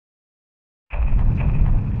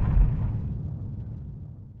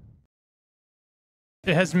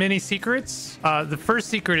It has many secrets. The first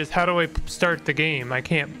secret is how do I start the game? I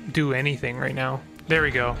can't do anything right now. There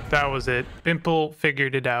we go. That was it. Bimple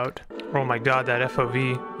figured it out. Oh my god, that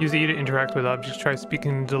FOV. Use E to interact with objects. Try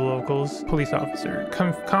speaking to the locals. Police officer.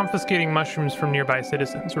 Confiscating mushrooms from nearby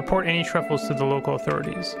citizens. Report any truffles to the local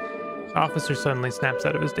authorities. The officer suddenly snaps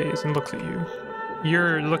out of his daze and looks at you.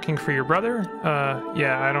 You're looking for your brother?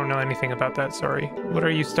 Yeah, I don't know anything about that, sorry. What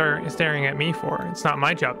are you staring at me for? It's not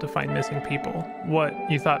my job to find missing people. What,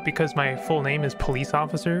 you thought because my full name is police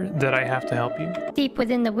officer that I have to help you? Deep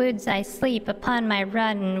within the woods I sleep upon my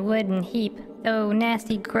rotten wooden heap. Though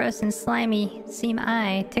nasty, gross, and slimy seem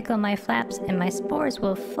I, tickle my flaps and my spores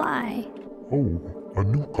will fly. Oh, a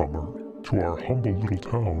newcomer to our humble little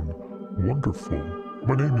town. Wonderful.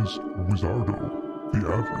 My name is Wizardo, the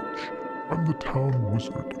Average. I'm the town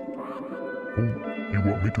wizard. Oh, you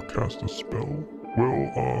want me to cast a spell?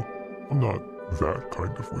 Well, I'm not that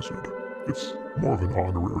kind of wizard. It's more of an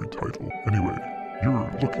honorary title. Anyway, you're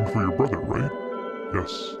looking for your brother, right?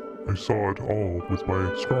 Yes, I saw it all with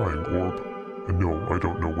my scrying orb. And no, I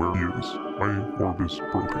don't know where he is. My orb is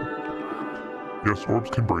broken. Yes, orbs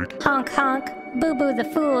can break. Honk honk. Boo Boo the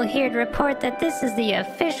Fool here to report that this is the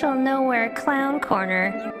official Nowhere Clown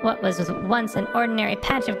Corner. What was once an ordinary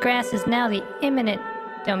patch of grass is now the imminent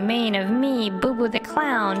domain of me, Boo Boo the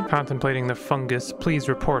Clown. Contemplating the fungus, please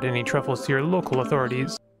report any truffles to your local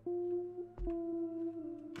authorities.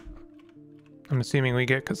 I'm assuming we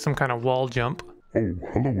get some kind of wall jump. Oh,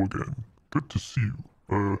 hello again. Good to see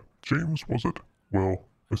you. James, was it? Well,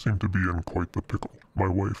 I seem to be in quite the pickle. My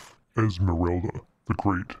wife, Esmeralda the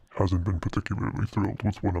Great, hasn't been particularly thrilled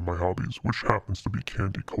with one of my hobbies, which happens to be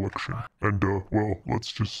candy collection. And, well,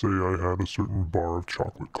 let's just say I had a certain bar of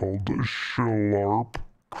chocolate called the Schlarp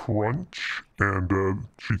Crunch, and,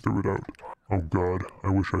 she threw it out. Oh god, I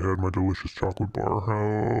wish I had my delicious chocolate bar.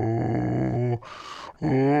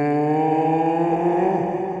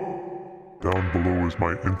 Down below is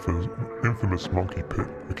my infamous monkey pit.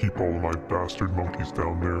 I keep all of my bastard monkeys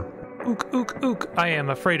down there. Ook, ook, ook. I am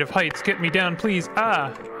afraid of heights. Get me down, please.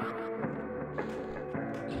 Ah!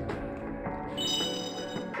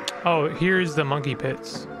 Oh, here's the monkey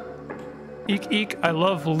pits. Eek, eek. I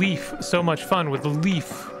love Leaf. So much fun with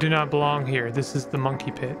Leaf. Do not belong here. This is the monkey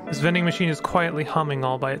pit. This vending machine is quietly humming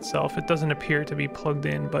all by itself. It doesn't appear to be plugged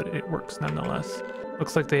in, but it works nonetheless.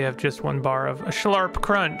 Looks like they have just one bar of a Schlarp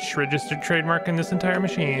Crunch, registered trademark in this entire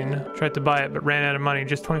machine. Tried to buy it, but ran out of money,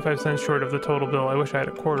 just 25 cents short of the total bill. I wish I had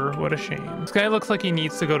a quarter. What a shame. This guy looks like he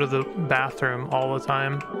needs to go to the bathroom all the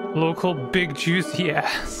time. Local big juicy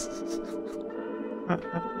ass.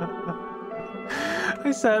 I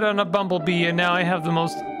sat on a bumblebee and now I have the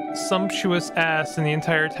most sumptuous ass in the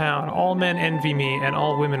entire town. All men envy me and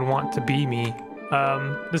all women want to be me.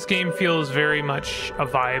 This game feels very much a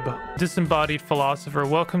vibe. Disembodied philosopher,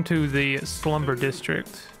 welcome to the slumber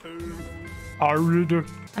district.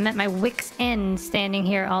 I'm at my wit's end standing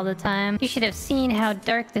here all the time. You should have seen how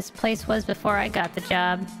dark this place was before I got the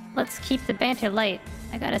job. Let's keep the banter light.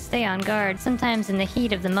 I gotta stay on guard. Sometimes in the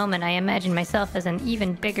heat of the moment, I imagine myself as an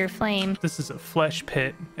even bigger flame. This is a flesh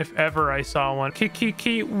pit, if ever I saw one.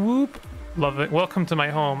 Kiki, whoop. Love it. Welcome to my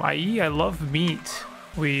home, i.e. I love meat.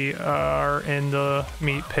 We are in the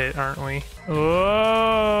meat pit, aren't we? Whoa!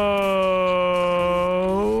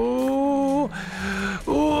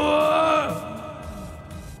 Whoa!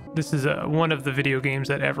 This is one of the video games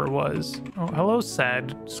that ever was. Oh, hello,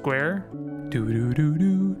 sad square. Do do do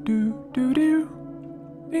do do do do.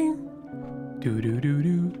 Bing. Do do do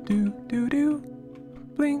do do do do.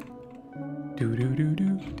 Bling. Do do do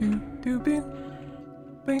do do do bing.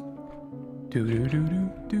 Bling. Do do do do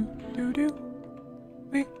do do do.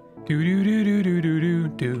 Do do do do do do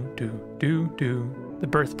do do do do. The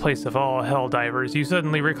birthplace of all hell divers. You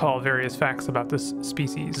suddenly recall various facts about this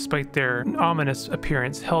species. Despite their ominous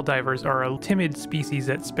appearance, hell divers are a timid species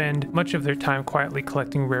that spend much of their time quietly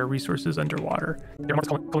collecting rare resources underwater. Their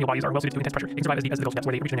colonial bodies are well suited to intense pressure. They can survive as deep as the depths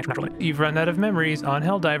where they reach their natural limit. You've run out of memories on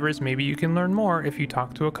hell divers. Maybe you can learn more if you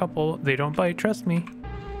talk to a couple. They don't bite, trust me.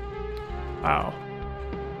 Wow.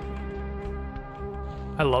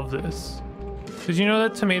 I love this. Did you know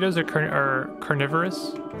that tomatoes are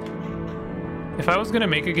carnivorous? If I was gonna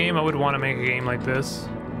make a game, I would want to make a game like this.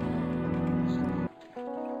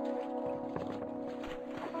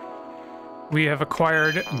 We have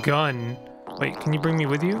acquired gun. Wait, can you bring me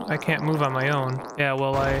with you? I can't move on my own. Yeah,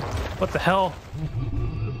 well, what the hell?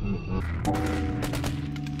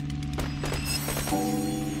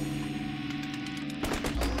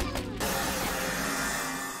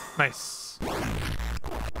 Nice.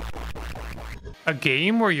 A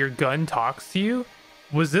game where your gun talks to you?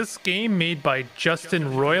 Was this game made by Justin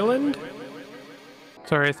Roiland?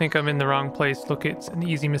 Sorry, I think I'm in the wrong place. Look, it's an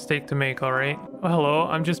easy mistake to make, alright? Oh, hello.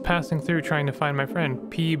 I'm just passing through trying to find my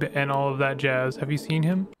friend, Peeb, and all of that jazz. Have you seen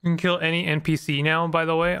him? You can kill any NPC now, by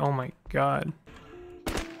the way. Oh my god.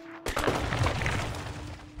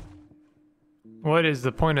 What is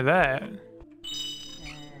the point of that?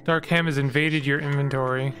 Dark Ham has invaded your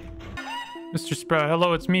inventory. Mr. Sprout,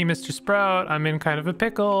 hello, it's me, Mr. Sprout. I'm in kind of a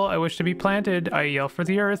pickle. I wish to be planted. I yell for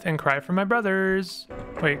the earth and cry for my brothers.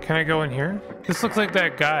 Wait, can I go in here? This looks like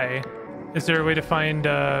that guy. Is there a way to find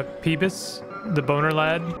Peebus, the boner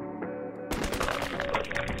lad?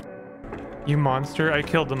 You monster. I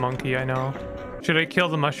killed the monkey, I know. Should I kill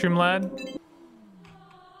the mushroom lad?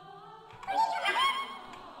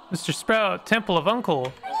 Mr. Sprout, Temple of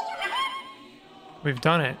Uncle. We've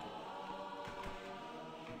done it.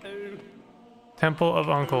 Temple of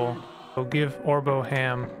Uncle. Go give Orbo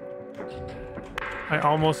ham. I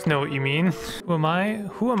almost know what you mean. Who am I?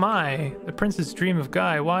 Who am I? The Prince's Dream of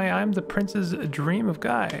Guy. Why, I'm the Prince's Dream of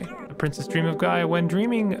Guy. The Prince's Dream of Guy. When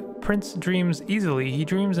dreaming, Prince dreams easily. He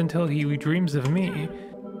dreams until he dreams of me.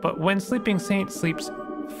 But when sleeping saint sleeps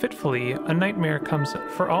fitfully, a nightmare comes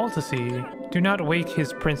for all to see. Do not wake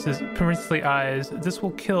his princely eyes. This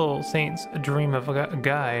will kill Saint's dream of a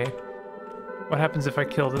guy. What happens if I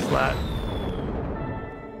kill this lad?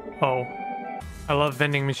 Oh. I love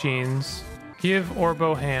vending machines. Give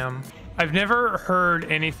Orbo ham. I've never heard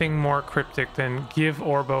anything more cryptic than give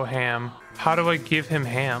Orbo ham. How do I give him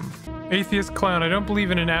ham? Atheist clown, I don't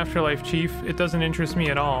believe in an afterlife, chief. It doesn't interest me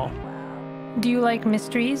at all. Do you like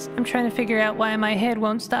mysteries? I'm trying to figure out why my head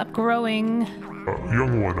won't stop growing.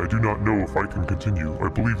 Young one, I do not know if I can continue. I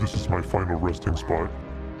believe this is my final resting spot.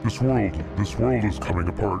 This world is coming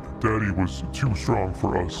apart. Daddy was too strong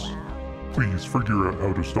for us. Please figure out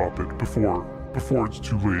how to stop it before it's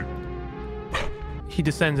too late. He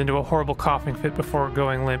descends into a horrible coughing fit before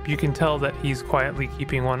going limp. You can tell that he's quietly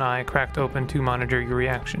keeping one eye cracked open to monitor your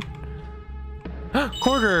reaction.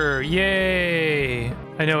 Quarter! Yay!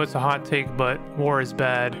 I know it's a hot take, but war is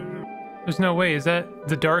bad. There's no way. Is that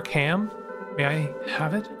the dark ham? May I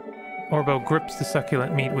have it? Orbo grips the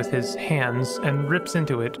succulent meat with his hands and rips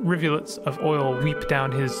into it. Rivulets of oil weep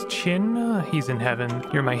down his chin. He's in heaven.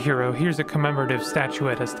 You're my hero. Here's a commemorative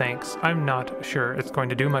statuette as thanks. I'm not sure it's going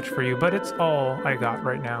to do much for you, but it's all I got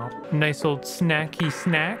right now. Nice old snacky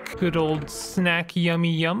snack. Good old snack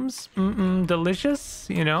yummy yums. Delicious,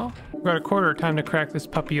 you know? Got a quarter, time to crack this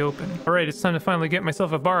puppy open. All right, it's time to finally get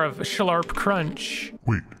myself a bar of Schlarp Crunch.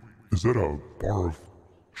 Wait, is that a bar of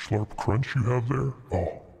Schlarp Crunch you have there?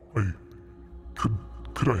 Oh,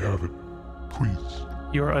 could I have it, please?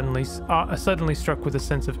 You're suddenly struck with a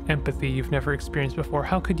sense of empathy you've never experienced before.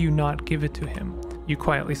 How could you not give it to him? You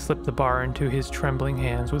quietly slip the bar into his trembling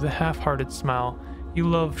hands with a half-hearted smile. You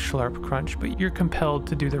love Schlarp Crunch, but you're compelled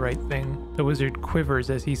to do the right thing. The wizard quivers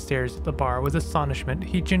as he stares at the bar with astonishment.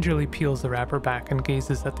 He gingerly peels the wrapper back and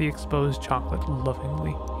gazes at the exposed chocolate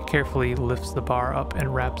lovingly. He carefully lifts the bar up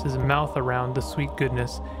and wraps his mouth around the sweet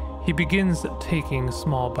goodness. He begins taking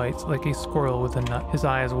small bites like a squirrel with a nut. His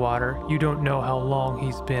eyes water. You don't know how long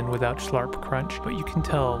he's been without Schlarp Crunch, but you can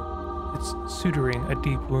tell it's suturing a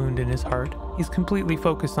deep wound in his heart. He's completely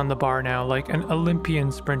focused on the bar now, like an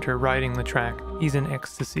Olympian sprinter riding the track. He's in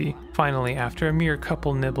ecstasy. Finally, after a mere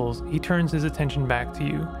couple nibbles, he turns his attention back to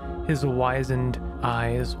you, his wizened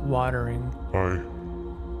eyes watering.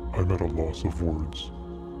 I'm at a loss of words.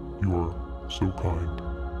 You are so kind,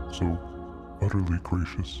 so utterly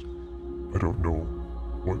gracious. I don't know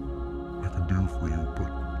what I can do for you, but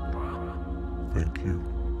thank you.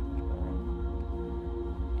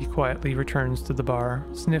 He quietly returns to the bar,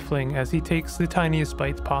 sniffling as he takes the tiniest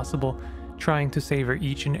bites possible, trying to savor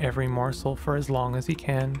each and every morsel for as long as he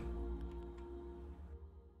can.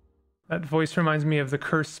 That voice reminds me of the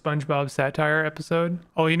Cursed SpongeBob satire episode.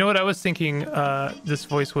 Oh, you know what I was thinking this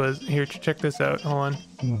voice was? Here, check this out. Hold on.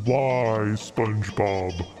 Why,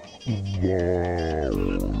 SpongeBob?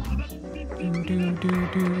 Wow.